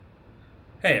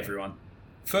Hey everyone.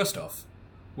 First off,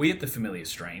 we at The Familiar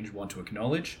Strange want to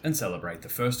acknowledge and celebrate the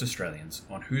first Australians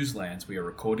on whose lands we are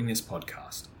recording this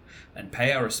podcast, and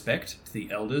pay our respect to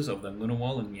the elders of the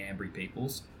Ngunnawal and Ngambri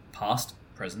peoples, past,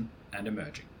 present, and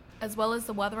emerging. As well as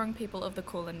the Wathaurong people of the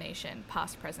Kulin Nation,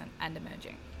 past, present, and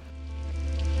emerging.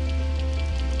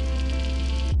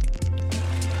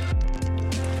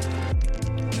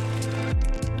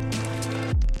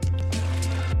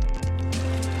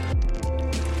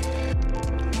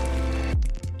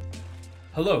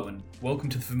 Hello and welcome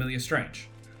to The Familiar Strange,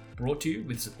 brought to you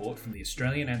with support from the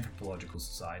Australian Anthropological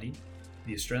Society,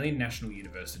 the Australian National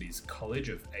University's College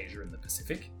of Asia and the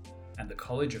Pacific, and the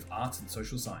College of Arts and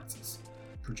Social Sciences,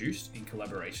 produced in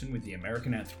collaboration with the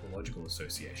American Anthropological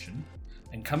Association,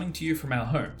 and coming to you from our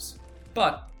homes,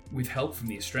 but with help from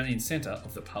the Australian Centre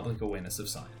of the Public Awareness of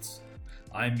Science.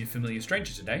 I am your Familiar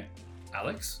Stranger today,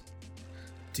 Alex,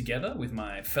 together with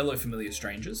my fellow Familiar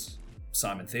Strangers,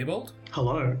 Simon Theobald.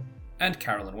 Hello. And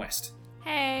Carolyn West.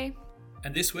 Hey!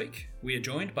 And this week, we are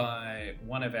joined by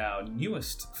one of our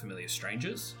newest Familiar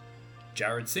Strangers,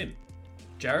 Jared Sim.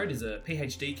 Jared is a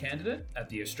PhD candidate at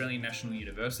the Australian National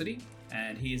University,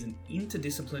 and he is an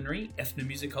interdisciplinary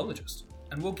ethnomusicologist.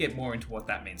 And we'll get more into what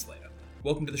that means later.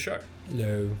 Welcome to the show.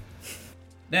 Hello.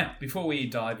 Now, before we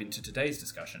dive into today's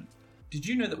discussion, did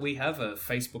you know that we have a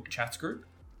Facebook chats group?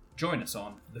 Join us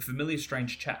on The Familiar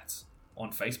Strange Chats on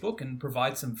Facebook and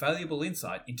provide some valuable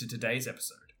insight into today's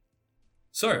episode.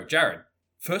 So, Jared,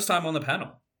 first time on the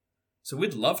panel. So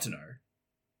we'd love to know,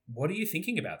 what are you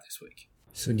thinking about this week?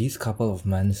 So these couple of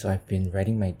months I've been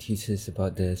writing my thesis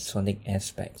about the sonic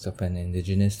aspects of an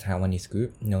indigenous Taiwanese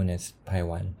group known as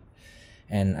Paiwan.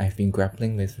 And I've been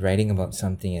grappling with writing about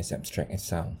something as abstract as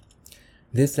sound.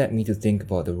 This led me to think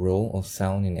about the role of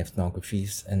sound in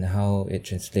ethnographies and how it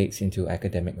translates into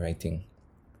academic writing.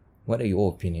 What are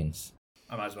your opinions?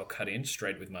 I might as well cut in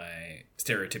straight with my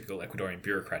stereotypical Ecuadorian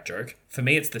bureaucrat joke. For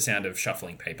me, it's the sound of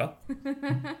shuffling paper.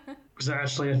 Was that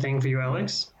actually a thing for you,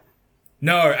 Alex?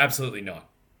 No, absolutely not.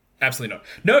 Absolutely not.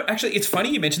 No, actually, it's funny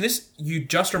you mentioned this. You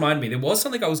just reminded me. There was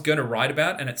something I was going to write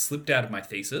about, and it slipped out of my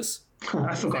thesis.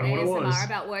 I forgot what it was. ASMR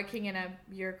about working in a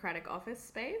bureaucratic office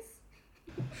space?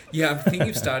 Yeah, I'm thinking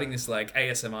of starting this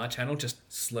ASMR channel, just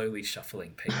slowly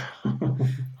shuffling paper.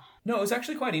 No, it was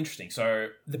actually quite interesting. So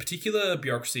the particular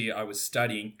bureaucracy I was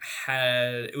studying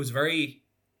it was a very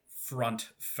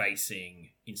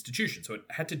front-facing institution. So it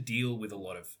had to deal with a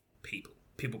lot of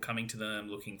people coming to them,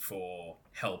 looking for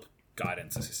help,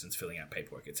 guidance, assistance, filling out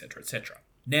paperwork, etc., etc.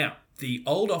 Now, the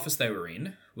old office they were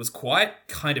in was quite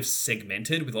kind of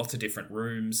segmented with lots of different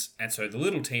rooms. And so the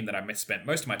little team that I spent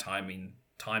most of my time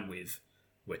with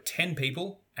were 10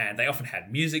 people, and they often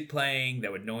had music playing, they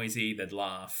were noisy, they'd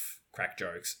laugh, crack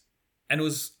jokes. And it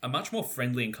was a much more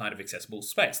friendly and kind of accessible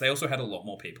space. They also had a lot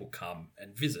more people come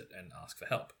and visit and ask for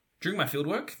help. During my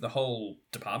fieldwork, the whole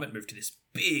department moved to this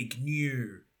big,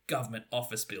 new government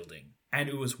office building. And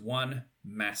it was one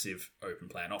massive open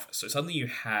plan office. So suddenly you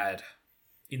had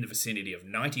in the vicinity of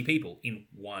 90 people in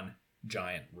one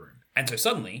giant room. And so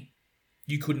suddenly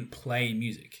you couldn't play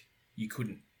music. You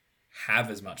couldn't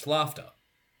have as much laughter.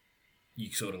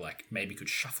 You sort of maybe could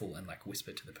shuffle and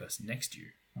whisper to the person next to you.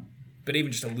 But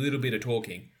even just a little bit of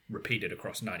talking repeated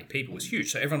across 90 people was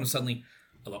huge. So everyone was suddenly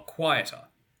a lot quieter.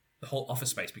 The whole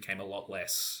office space became a lot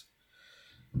less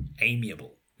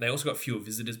amiable. They also got fewer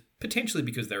visitors, potentially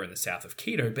because they're in the south of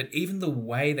Quito, but even the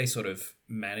way they sort of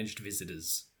managed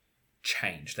visitors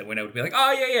changed. They weren't able to be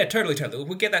oh, yeah, totally.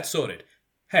 We'll get that sorted.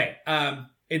 Hey,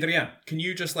 Adrian, can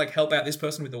you just help out this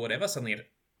person with the whatever? Suddenly it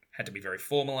had to be very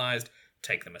formalized,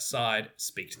 take them aside,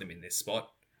 speak to them in this spot.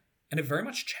 And it very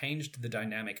much changed the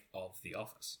dynamic of the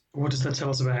office. What does that tell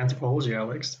us about anthropology,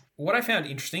 Alex? What I found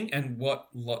interesting, and what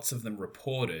lots of them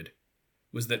reported,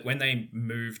 was that when they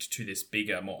moved to this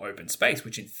bigger, more open space,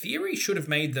 which in theory should have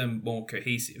made them more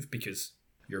cohesive because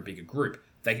you're a bigger group,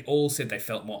 they all said they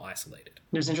felt more isolated.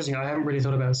 It's interesting. I haven't really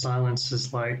thought about silence as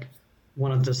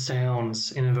one of the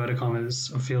sounds, in inverted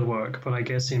commas, of fieldwork, but I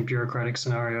guess in bureaucratic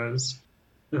scenarios,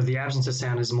 the absence of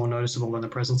sound is more noticeable than the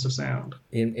presence of sound.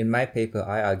 In my paper,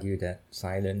 I argue that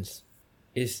silence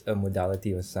is a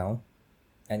modality of sound,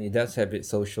 and it does have its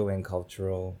social and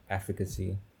cultural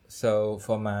efficacy. So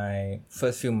for my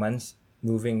first few months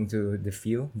moving to the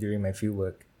field during my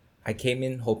fieldwork, I came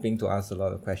in hoping to ask a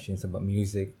lot of questions about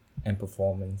music and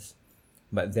performance.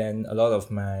 But then a lot of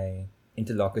my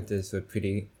interlocutors were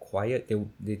pretty quiet.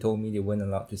 They told me they weren't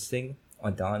allowed to sing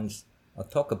or dance or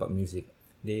talk about music.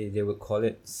 They would call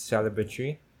it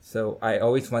celebratory. So I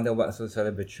always wonder what's so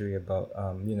celebratory about,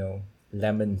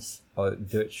 lemons or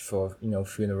dirge for,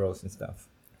 funerals and stuff.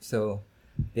 So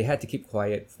they had to keep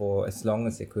quiet for as long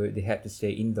as they could. They had to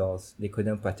stay indoors. They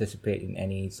couldn't participate in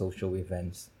any social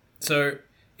events. So,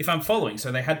 if I'm following,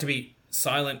 so they had to be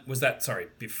silent. Was that,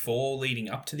 before leading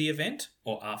up to the event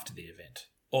or after the event?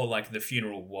 Or like the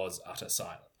funeral was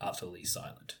utterly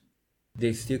silent?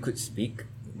 They still could speak,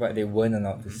 but they weren't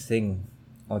allowed to sing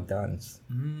or dance.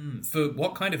 For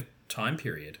what kind of time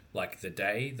period? Like the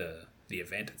day, the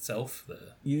event itself?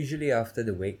 Usually after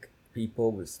the wake,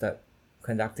 people would start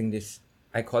conducting this,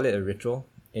 I call it a ritual.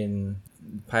 In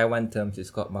Paiwan terms, it's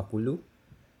called mapulu,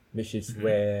 which is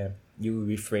where you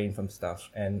refrain from stuff.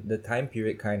 And the time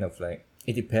period kind of like,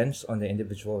 it depends on the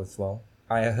individual as well.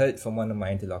 I heard from one of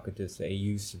my interlocutors that it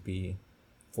used to be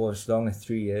for as long as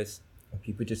 3 years,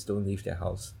 people just don't leave their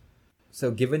house.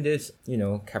 So given this,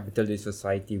 capitalist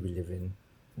society we live in,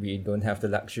 we don't have the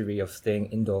luxury of staying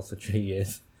indoors for 3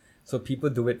 years. So people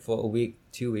do it for a week,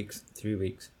 2 weeks, 3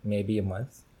 weeks, maybe a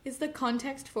month. Is the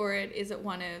context for it, is it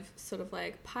one of sort of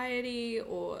like piety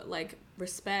or like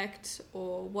respect,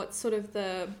 or what's sort of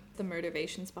the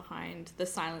motivations behind the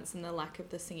silence and the lack of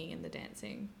the singing and the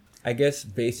dancing? I guess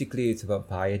basically it's about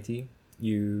piety.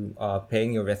 You are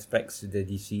paying your respects to the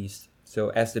deceased. So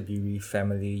as the bereaved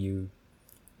family, you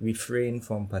refrain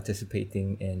from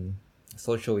participating in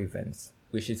social events,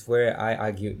 which is where I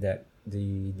argued that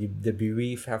the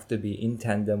bereaved have to be in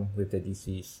tandem with the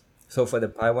deceased. So for the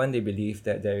Paiwan, they believe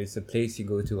that there is a place you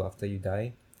go to after you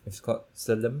die. It's called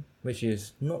Selim, which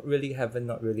is not really heaven,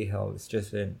 not really hell. It's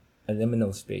just a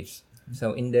liminal space.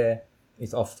 So in there,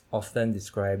 it's often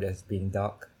described as being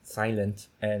dark, silent,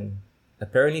 and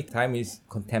apparently time is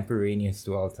contemporaneous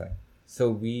to our time.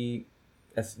 So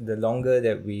as the longer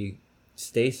that we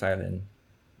stay silent,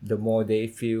 the more they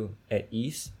feel at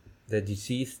ease. The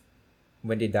deceased,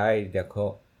 when they die, they're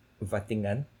called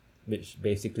vatingan, which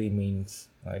basically means,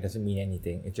 it doesn't mean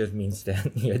anything. It just means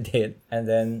that you're dead. And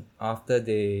then after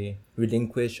they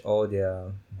relinquish all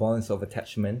their bonds of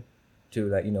attachment to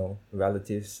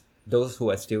relatives, those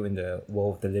who are still in the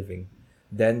world of the living,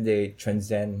 then they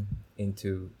transcend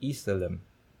into Selim,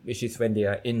 which is when they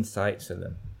are inside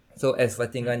Selim. So as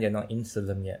Vatingan, they're not in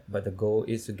Selim yet, but the goal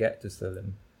is to get to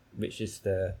Selim, which is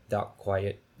the dark,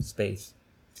 quiet space.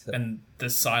 So, and the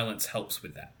silence helps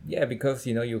with that. Yeah, because,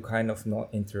 you kind of not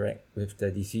interact with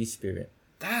the deceased spirit.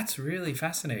 That's really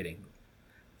fascinating.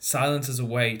 Silence is a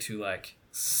way to,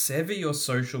 sever your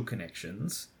social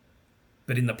connections,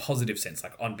 but in the positive sense,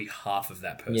 on behalf of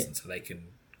that person, so they can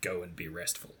go and be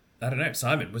restful. I don't know,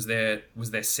 Simon, was there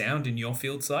sound in your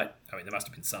field site? I mean, there must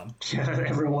have been some. Yeah,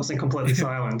 everyone wasn't completely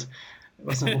silent. It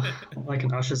wasn't like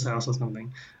an usher's house or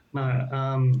something.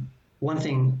 No, one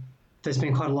thing, there's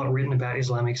been quite a lot written about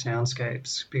Islamic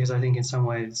soundscapes, because I think in some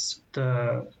ways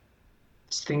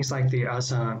things like the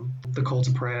azan, the call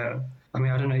to prayer. I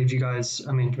mean, I don't know if you guys,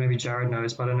 maybe Jared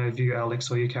knows, but I don't know if you,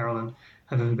 Alex, or you, Carolyn,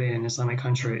 have ever been in an Islamic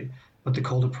country, but the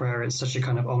call to prayer is such a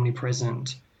kind of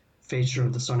omnipresent feature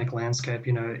of the sonic landscape.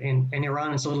 In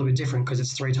Iran, it's a little bit different because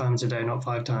it's 3 times a day, not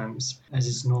 5 times, as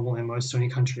is normal in most Sunni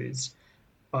countries.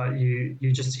 But you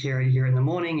just hear it in the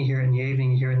morning, you hear it in the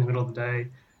evening, you hear it in the middle of the day.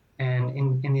 And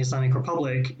in the Islamic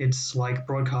Republic, it's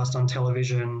broadcast on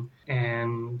television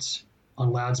and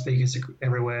on loudspeakers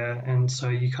everywhere, and so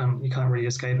you can't really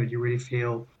escape it. You really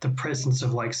feel the presence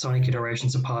of sonic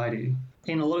iterations of piety.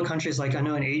 In a lot of countries, I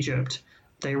know in Egypt,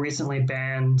 they recently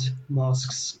banned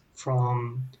mosques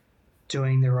from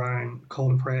doing their own call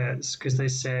to prayers because they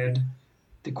said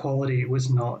the quality was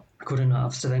not good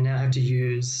enough. So they now have to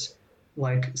use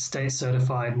state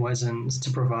certified muezzins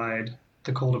to provide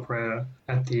the call to prayer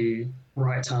at the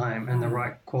right time and the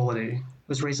right quality. There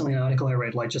was recently an article I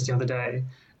read just the other day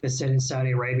that said in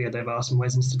Saudi Arabia they've asked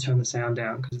muezzins to turn the sound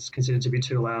down because it's considered to be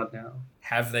too loud now.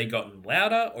 Have they gotten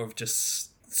louder, or have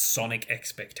just sonic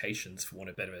expectations, for want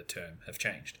of a better term, have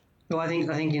changed? Well, I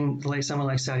think in somewhere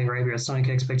like Saudi Arabia, sonic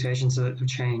expectations have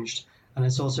changed, and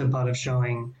it's also part of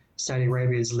showing Saudi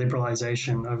Arabia's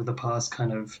liberalization over the past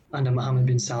under Mohammed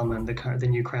bin Salman, the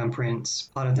new crown prince.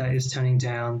 Part of that is turning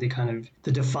down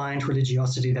the defined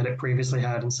religiosity that it previously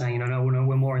had and saying, no,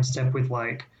 we're more in step with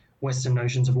Western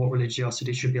notions of what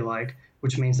religiosity should be like,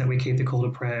 which means that we keep the call to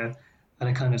prayer at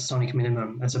a kind of sonic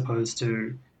minimum as opposed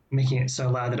to making it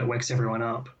so loud that it wakes everyone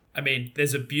up. I mean,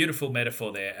 there's a beautiful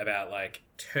metaphor there about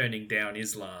turning down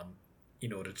Islam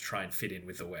in order to try and fit in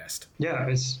with the West. Yeah,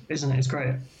 isn't it? It's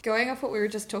great. Going off what we were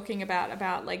just talking about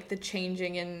the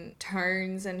changing in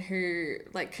tones and who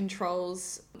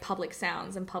controls public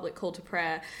sounds and public call to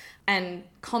prayer, and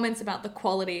comments about the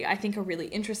quality, I think are really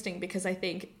interesting, because I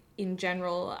think in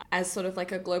general, as sort of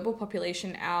like a global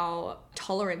population, our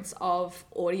tolerance of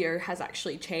audio has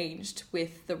actually changed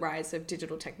with the rise of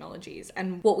digital technologies,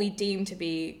 and what we deem to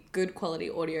be good quality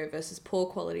audio versus poor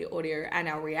quality audio, and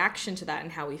our reaction to that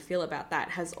and how we feel about that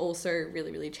has also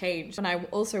really, really changed. And I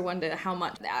also wonder how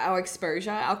much our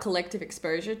exposure, our collective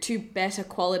exposure to better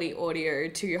quality audio,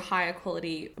 to higher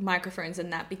quality microphones,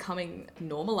 and that becoming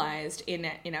normalized in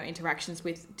our interactions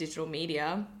with digital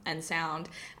media and sound,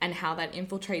 and how that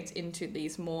infiltrates into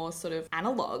these more sort of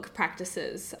analog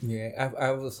practices. Yeah,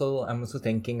 I'm also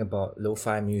thinking about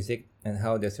lo-fi music and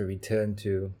how there's a return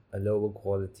to a lower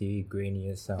quality,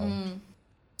 grainier sound.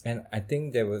 And I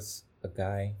think there was a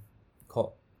guy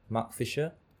called Mark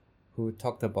Fisher who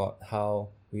talked about how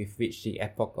we've reached the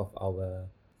epoch of our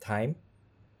time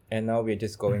and now we're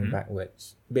just going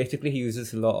backwards. Basically, he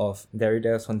uses a lot of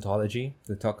Derrida's ontology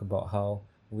to talk about how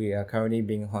we are currently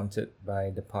being haunted by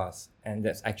the past, and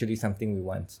that's actually something we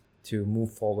want to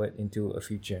move forward into a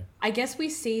future. I guess we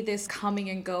see this coming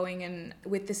and going, and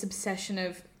with this obsession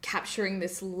of capturing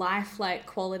this lifelike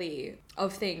quality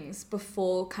of things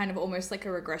before kind of almost like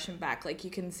a regression back. Like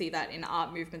you can see that in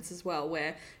art movements as well,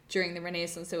 where during the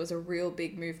Renaissance there was a real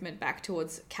big movement back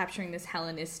towards capturing this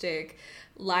Hellenistic,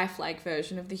 lifelike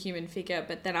version of the human figure.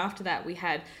 But then after that we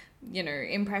had, you know,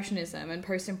 Impressionism and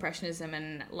Post-Impressionism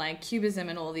and like Cubism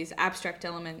and all these abstract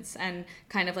elements, and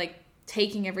kind of like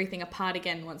taking everything apart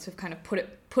again once we've kind of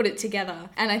put it together.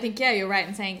 And I think, yeah, you're right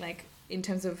in saying, like, in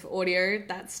terms of audio,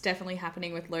 that's definitely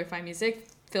happening with lo-fi music.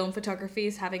 Film photography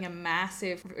is having a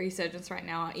massive resurgence right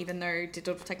now, even though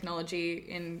digital technology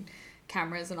in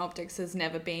cameras and optics has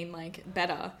never been like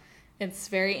better. It's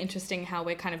very interesting how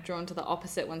we're kind of drawn to the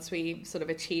opposite once we sort of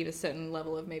achieve a certain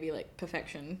level of maybe like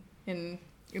perfection in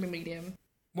a medium.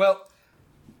 Well,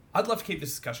 I'd love to keep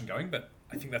this discussion going, but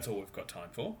I think that's all we've got time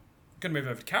for. I'm going to move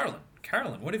over to Carolyn.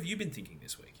 Carolyn, what have you been thinking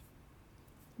this week?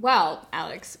 Well,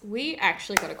 Alex, we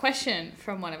actually got a question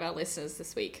from one of our listeners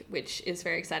this week, which is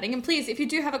very exciting. And please, if you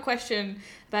do have a question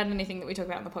about anything that we talk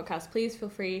about in the podcast, please feel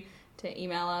free to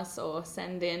email us or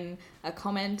send in a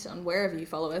comment on wherever you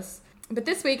follow us. But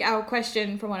this week, our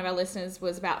question from one of our listeners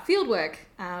was about fieldwork,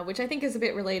 which I think is a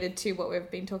bit related to what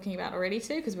we've been talking about already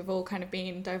too, because we've all kind of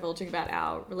been divulging about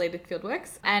our related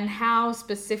fieldworks, and how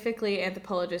specifically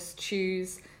anthropologists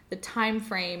choose the time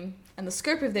frame and the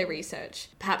scope of their research.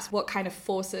 Perhaps what kind of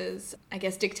forces, I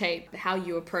guess, dictate how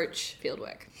you approach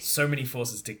fieldwork. So many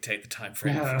forces dictate the time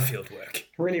frame for fieldwork.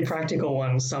 Really practical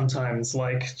ones sometimes,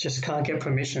 like just can't get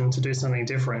permission to do something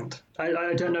different.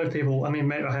 I don't know if people, I mean,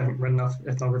 maybe I haven't read enough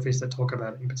ethnographies that talk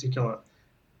about it in particular,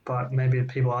 but maybe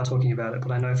people are talking about it.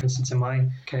 But I know, for instance, in my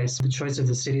case, the choice of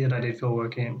the city that I did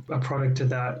fieldwork in, a product of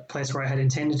that place where I had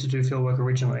intended to do fieldwork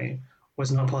originally,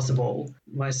 was not possible.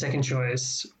 My second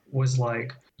choice was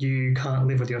like, you can't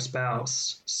live with your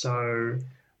spouse. So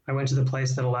I went to the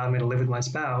place that allowed me to live with my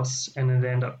spouse, and it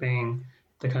ended up being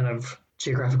the kind of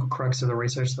geographical crux of the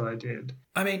research that I did.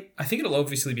 I mean, I think it'll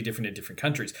obviously be different in different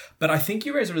countries, but I think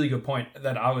you raise a really good point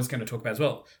that I was going to talk about as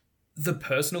well. The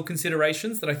personal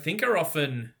considerations that I think are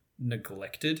often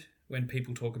neglected when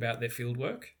people talk about their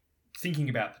fieldwork. Thinking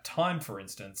about the time, for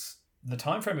instance, the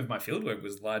time frame of my fieldwork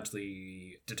was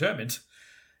largely determined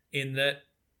in that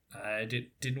I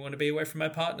didn't want to be away from my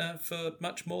partner for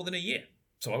much more than a year.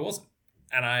 So I wasn't.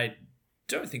 And I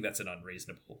don't think that's an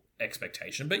unreasonable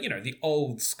expectation. But, you know, the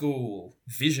old school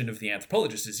vision of the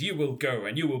anthropologist is you will go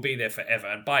and you will be there forever.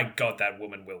 And by God, that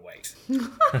woman will wait.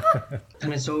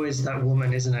 And it's always that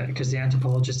woman, isn't it? Because the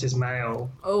anthropologist is male.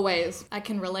 Always. I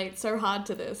can relate so hard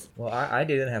to this. Well, I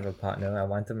didn't have a partner. I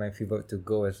wanted my fieldwork to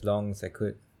go as long as I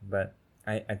could. But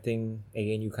I think,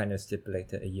 again, you kind of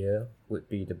stipulated a year would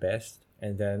be the best.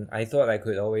 And then I thought I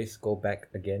could always go back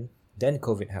again. Then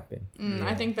COVID happened.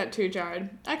 I think that too,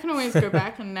 Jared. I can always go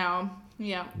back, and now,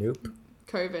 yeah. Nope.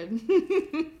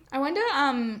 COVID. I wonder,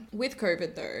 with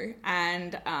COVID though,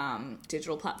 and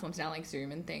digital platforms now like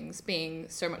Zoom and things being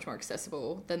so much more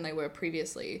accessible than they were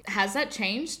previously, has that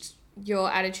changed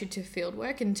your attitude to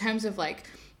fieldwork in terms of like,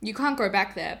 you can't go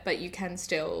back there, but you can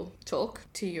still talk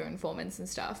to your informants and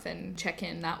stuff and check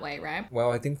in that way, right?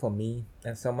 Well, I think for me,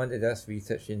 as someone that does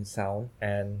research in sound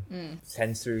and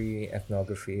sensory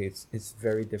ethnography, it's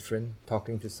very different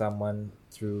talking to someone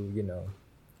through, you know,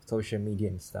 social media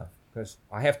and stuff. Because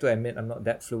I have to admit, I'm not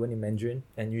that fluent in Mandarin.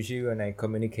 And usually when I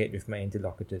communicate with my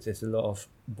interlocutors, there's a lot of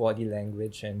body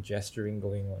language and gesturing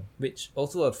going on, which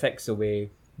also affects the way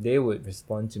they would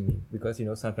respond to me, because, you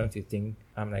know, sometimes they think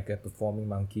I'm like a performing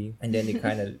monkey, and then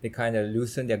they kind of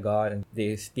loosen their guard and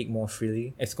they speak more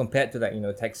freely as compared to, like, you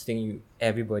know, texting.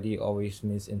 Everybody always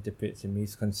misinterprets and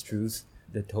misconstrues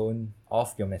the tone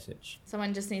of your message.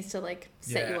 Someone just needs to like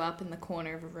set you up in the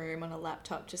corner of a room on a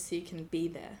laptop just so you can be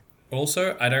there.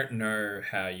 Also, I don't know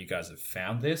how you guys have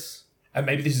found this. And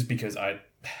maybe this is because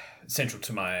central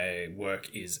to my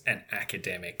work is an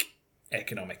academic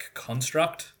economic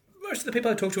construct. Most of the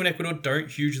people I talk to in Ecuador don't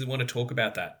hugely want to talk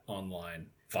about that online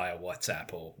via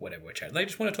WhatsApp or whatever we're chatting. They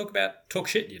just want to talk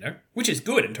shit, you know? Which is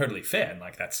good and totally fair. And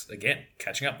like, that's, again,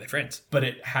 catching up with their friends. But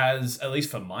it has, at least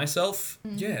for myself,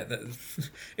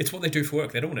 it's what they do for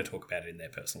work. They don't want to talk about it in their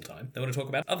personal time. They want to talk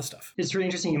about other stuff. It's really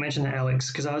interesting you mentioned that,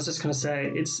 Alex, because I was just going to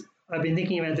say I've been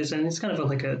thinking about this, and it's kind of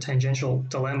like a tangential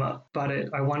dilemma, but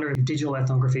I wonder if digital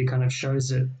ethnography kind of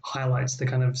highlights the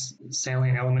kind of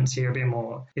salient elements here a bit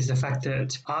more, is the fact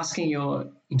that asking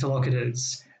your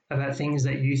interlocutors about things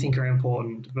that you think are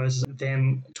important versus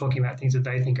them talking about things that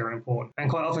they think are important. And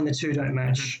quite often the two don't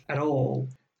match at all.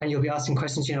 And you'll be asking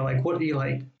questions, you know, like, what are you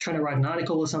like trying to write an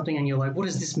article or something? And you're like, what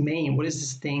does this mean? What is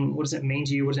this thing? What does it mean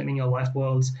to you? What does it mean in your life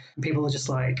worlds? And people are just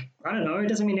like, I don't know. It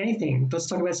doesn't mean anything. Let's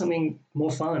talk about something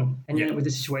more fun. And you end up with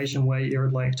a situation where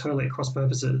you're like totally at cross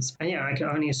purposes. And yeah, I can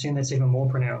only assume that's even more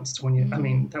pronounced when I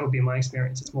mean, that would be my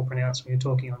experience. It's more pronounced when you're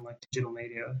talking on like digital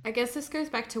media. I guess this goes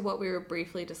back to what we were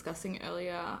briefly discussing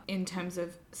earlier in terms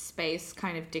of space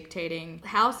kind of dictating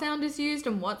how sound is used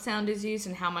and what sound is used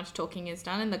and how much talking is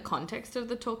done in the context of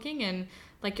the talking. And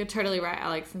like, you're totally right,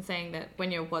 Alex, in saying that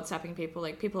when you're WhatsApping people,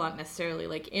 like, people aren't necessarily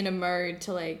like in a mode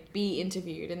to like be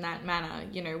interviewed in that manner,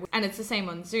 you know. And it's the same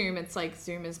on Zoom. It's like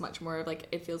Zoom is much more of like,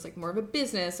 it feels like more of a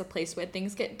business, a place where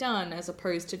things get done, as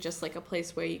opposed to just like a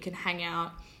place where you can hang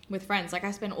out with friends. Like,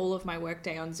 I spend all of my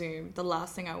workday on Zoom. The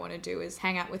last thing I want to do is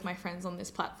hang out with my friends on this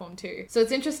platform too. So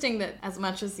it's interesting that as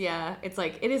much as, it's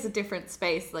like, it is a different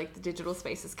space, like the digital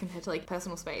spaces compared to like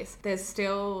personal space, there's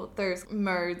still those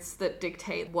modes that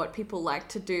dictate what people like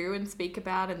to do and speak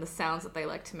about and the sounds that they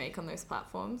like to make on those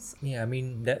platforms. Yeah, I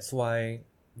mean, that's why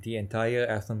the entire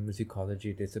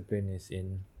ethnomusicology discipline is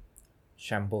in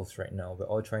shambles right now. We're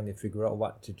all trying to figure out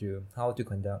what to do, how to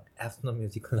conduct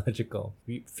ethnomusicological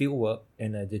fieldwork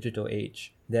in a digital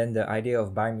age. Then the idea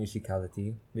of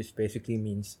bimusicality, which basically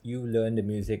means you learn the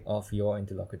music of your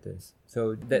interlocutors.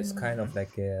 So that's kind of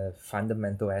like a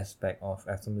fundamental aspect of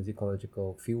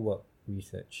ethnomusicological fieldwork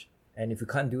research. And if you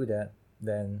can't do that,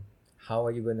 then how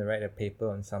are you going to write a paper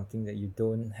on something that you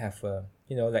don't have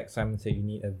like Simon said, you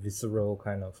need a visceral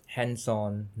kind of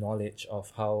hands-on knowledge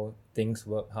of how things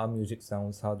work, how music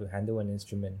sounds, how to handle an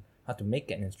instrument, how to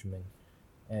make an instrument.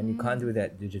 And you can't do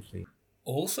that digitally.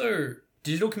 Also,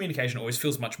 digital communication always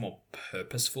feels much more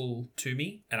purposeful to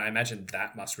me. And I imagine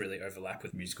that must really overlap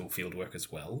with musical fieldwork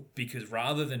as well. Because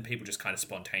rather than people just kind of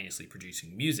spontaneously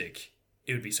producing music,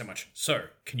 it would be so much, so,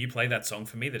 can you play that song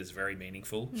for me that is very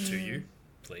meaningful to you?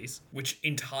 Please, which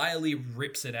entirely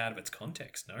rips it out of its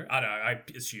context. No, I don't know. I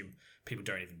assume people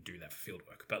don't even do that for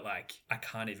fieldwork, but like, I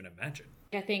can't even imagine.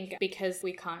 I think because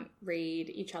we can't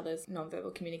read each other's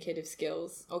nonverbal communicative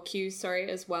skills or cues,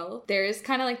 as well, there is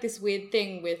kind of like this weird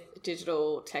thing with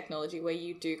digital technology where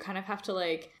you do kind of have to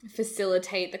like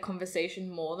facilitate the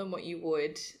conversation more than what you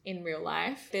would in real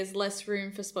life. There's less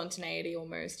room for spontaneity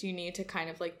almost. You need to kind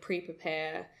of like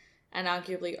pre-prepare and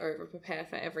arguably over-prepare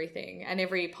for everything and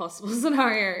every possible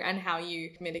scenario and how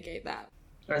you mitigate that.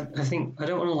 I think I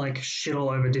don't want to like shit all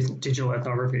over digital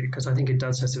ethnography because I think it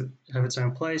does have its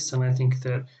own place, and I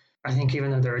think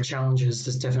even though there are challenges,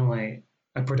 there's definitely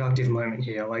a productive moment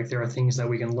here. Like, there are things that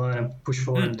we can learn and push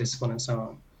forward in discipline and so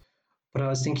on. But I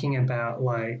was thinking about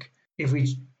like, if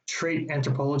we treat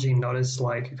anthropology not as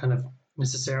like kind of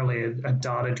necessarily a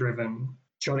data-driven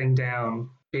jotting down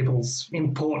people's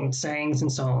important sayings and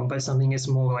so on, but something is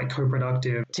more like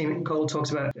co-productive. Tim Cole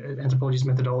talks about anthropology's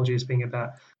methodology as being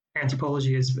about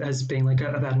anthropology as being like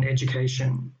about an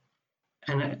education,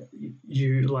 and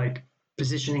you like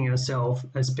positioning yourself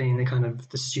as being the kind of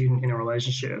the student in a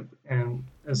relationship and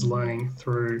as learning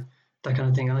through that kind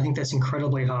of thing. And I think that's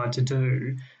incredibly hard to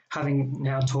do. Having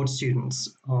now taught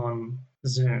students on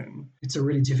Zoom, it's a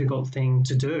really difficult thing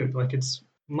to do. Like, it's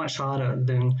much harder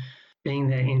than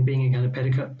being in a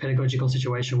kind of pedagogical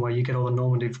situation where you get all the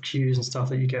normative cues and stuff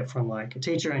that you get from like a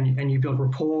teacher, and you build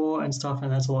rapport and stuff,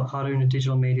 and that's a lot harder in a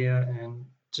digital media, and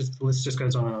just the list just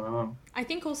goes on and on and on. I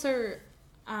think also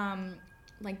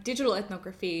like digital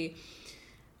ethnography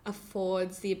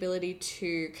affords the ability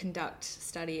to conduct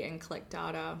study and collect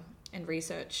data and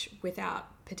research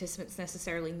without participants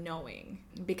necessarily knowing,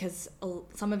 because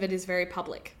some of it is very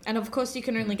public. And of course you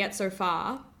can only get so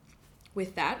far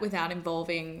with that without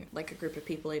involving like a group of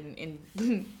people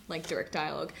in like direct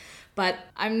dialogue. But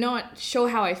I'm not sure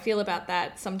how I feel about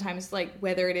that sometimes, like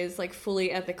whether it is like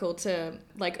fully ethical to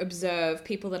like observe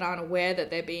people that aren't aware that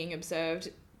they're being observed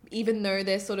even though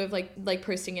they're sort of like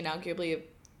posting in arguably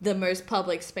the most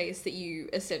public space that you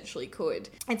essentially could.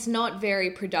 It's not very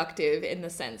productive in the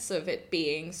sense of it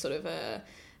being sort of a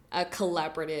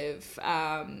collaborative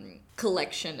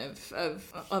collection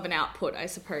of an output, I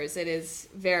suppose. It is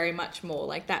very much more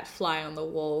like that fly on the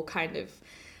wall kind of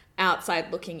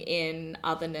outside looking in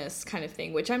otherness kind of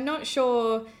thing, which I'm not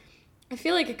sure, I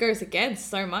feel like it goes against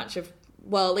so much of,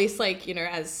 well, at least like, you know,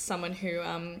 as someone who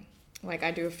like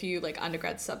I do a few like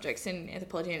undergrad subjects in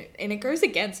anthropology, and it goes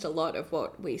against a lot of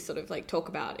what we sort of like talk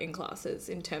about in classes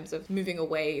in terms of moving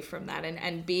away from that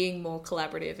and being more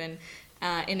collaborative and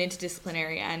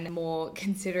interdisciplinary and more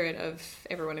considerate of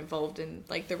everyone involved in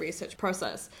like the research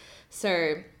process.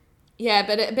 So yeah,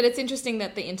 but it's interesting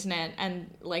that the internet and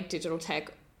like digital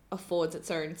tech affords its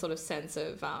own sort of sense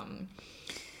of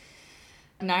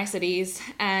niceties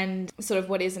and sort of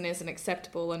what is and isn't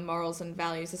acceptable and morals and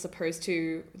values as opposed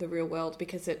to the real world,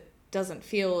 because it doesn't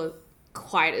feel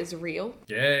quite as real.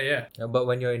 Yeah. But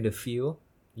when you're in the field,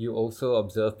 you also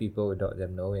observe people without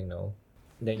them knowing, no?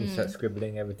 Then you start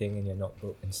scribbling everything in your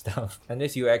notebook and stuff.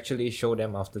 Unless you actually show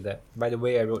them after that. By the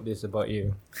way, I wrote this about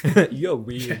you. You're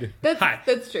weird.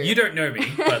 That's true. You don't know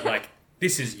me, but like,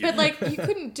 this is you. But like, you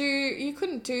couldn't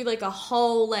do like a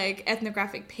whole like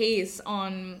ethnographic piece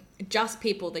on just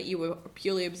people that you were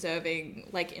purely observing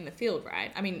like in the field,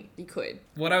 right? I mean, you could.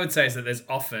 What I would say is that there's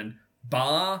often,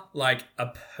 bar like a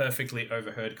perfectly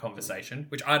overheard conversation,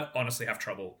 which I'd honestly have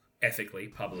trouble ethically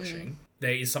publishing.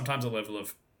 There is sometimes a level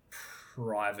of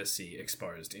privacy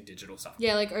exposed in digital stuff.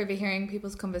 Yeah, like overhearing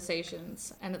people's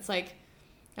conversations, and it's like,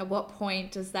 at what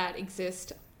point does that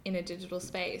exist in a digital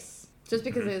space? Just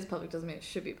because it is public doesn't mean it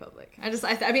should be public. I've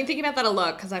been thinking about that a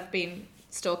lot because I've been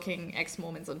stalking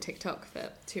ex-Mormons on TikTok for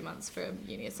 2 months for a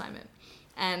uni assignment,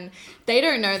 and they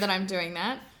don't know that I'm doing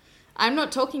that. I'm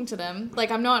not talking to them,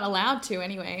 like I'm not allowed to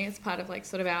anyway. It's part of like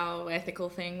sort of our ethical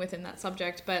thing within that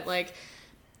subject, but like,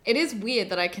 it is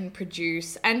weird that I can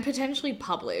produce and potentially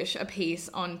publish a piece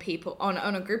on people, on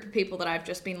a group of people that I've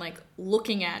just been like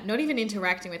looking at, not even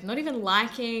interacting with, not even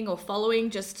liking or following,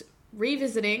 just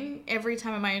revisiting every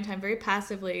time in my own time, very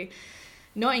passively,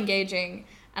 not engaging,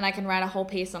 and I can write a whole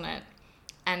piece on it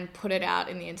and put it out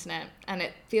in the internet. And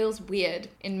it feels weird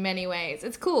in many ways.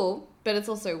 It's cool, but it's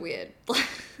also weird.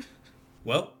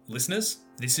 Well, listeners,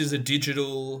 this is a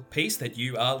digital piece that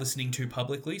you are listening to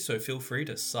publicly, so feel free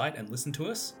to cite and listen to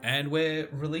us. And we're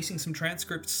releasing some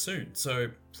transcripts soon,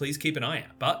 so please keep an eye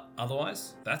out. But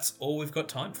otherwise, that's all we've got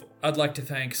time for. I'd like to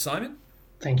thank Simon.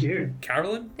 Thank you.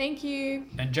 Carolyn. Thank you.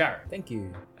 And Jared. Thank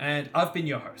you. And I've been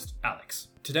your host, Alex.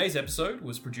 Today's episode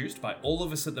was produced by all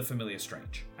of us at The Familiar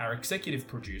Strange. Our executive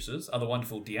producers are the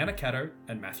wonderful Deanna Caddo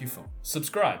and Matthew Fung.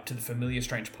 Subscribe to The Familiar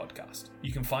Strange podcast.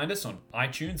 You can find us on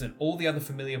iTunes and all the other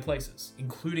familiar places,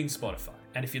 including Spotify.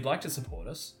 And if you'd like to support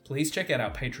us, please check out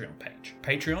our Patreon page,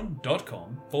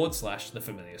 patreon.com/The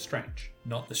Familiar Strange.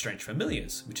 Not The Strange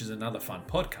Familiars, which is another fun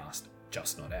podcast,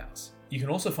 just not ours. You can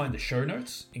also find the show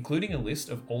notes, including a list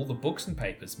of all the books and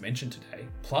papers mentioned today,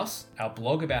 plus our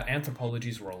blog about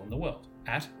anthropology's role in the world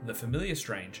at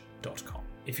thefamiliarstrange.com.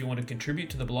 If you want to contribute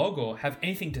to the blog or have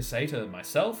anything to say to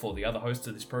myself or the other hosts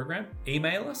of this program,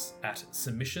 email us at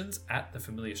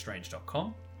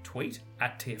submissions@thefamiliarstrange.com, tweet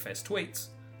at TFS Tweets,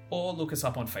 or look us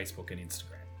up on Facebook and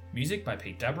Instagram. Music by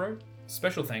Pete Dabro.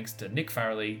 Special thanks to Nick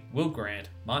Farrelly, Will Grant,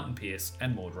 Martin Pierce,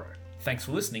 and Maud Rowe. Thanks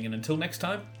for listening, and until next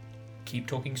time, keep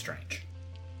talking strange.